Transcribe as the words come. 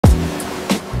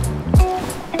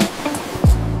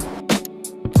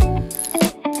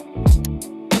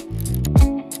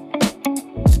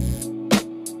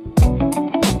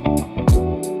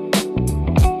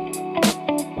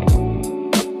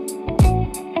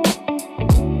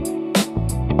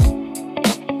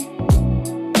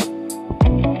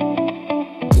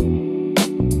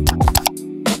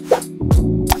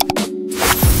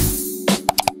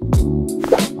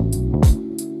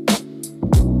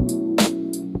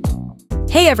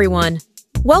Hey everyone!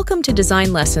 Welcome to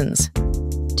Design Lessons.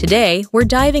 Today, we're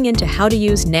diving into how to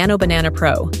use Nano Banana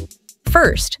Pro.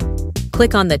 First,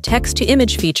 click on the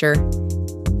Text-to-Image feature,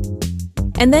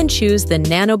 and then choose the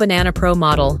Nano Banana Pro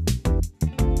model.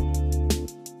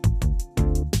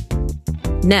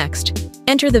 Next,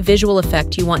 enter the visual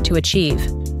effect you want to achieve.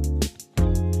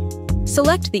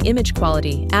 Select the image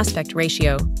quality aspect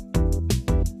ratio.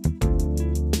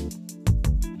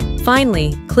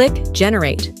 Finally, click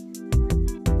Generate.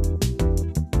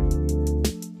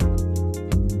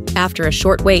 After a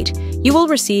short wait, you will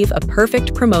receive a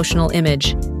perfect promotional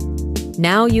image.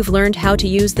 Now you've learned how to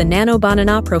use the Nano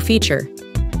Banana Pro feature.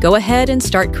 Go ahead and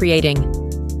start creating.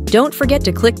 Don't forget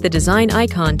to click the design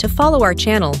icon to follow our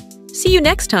channel. See you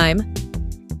next time!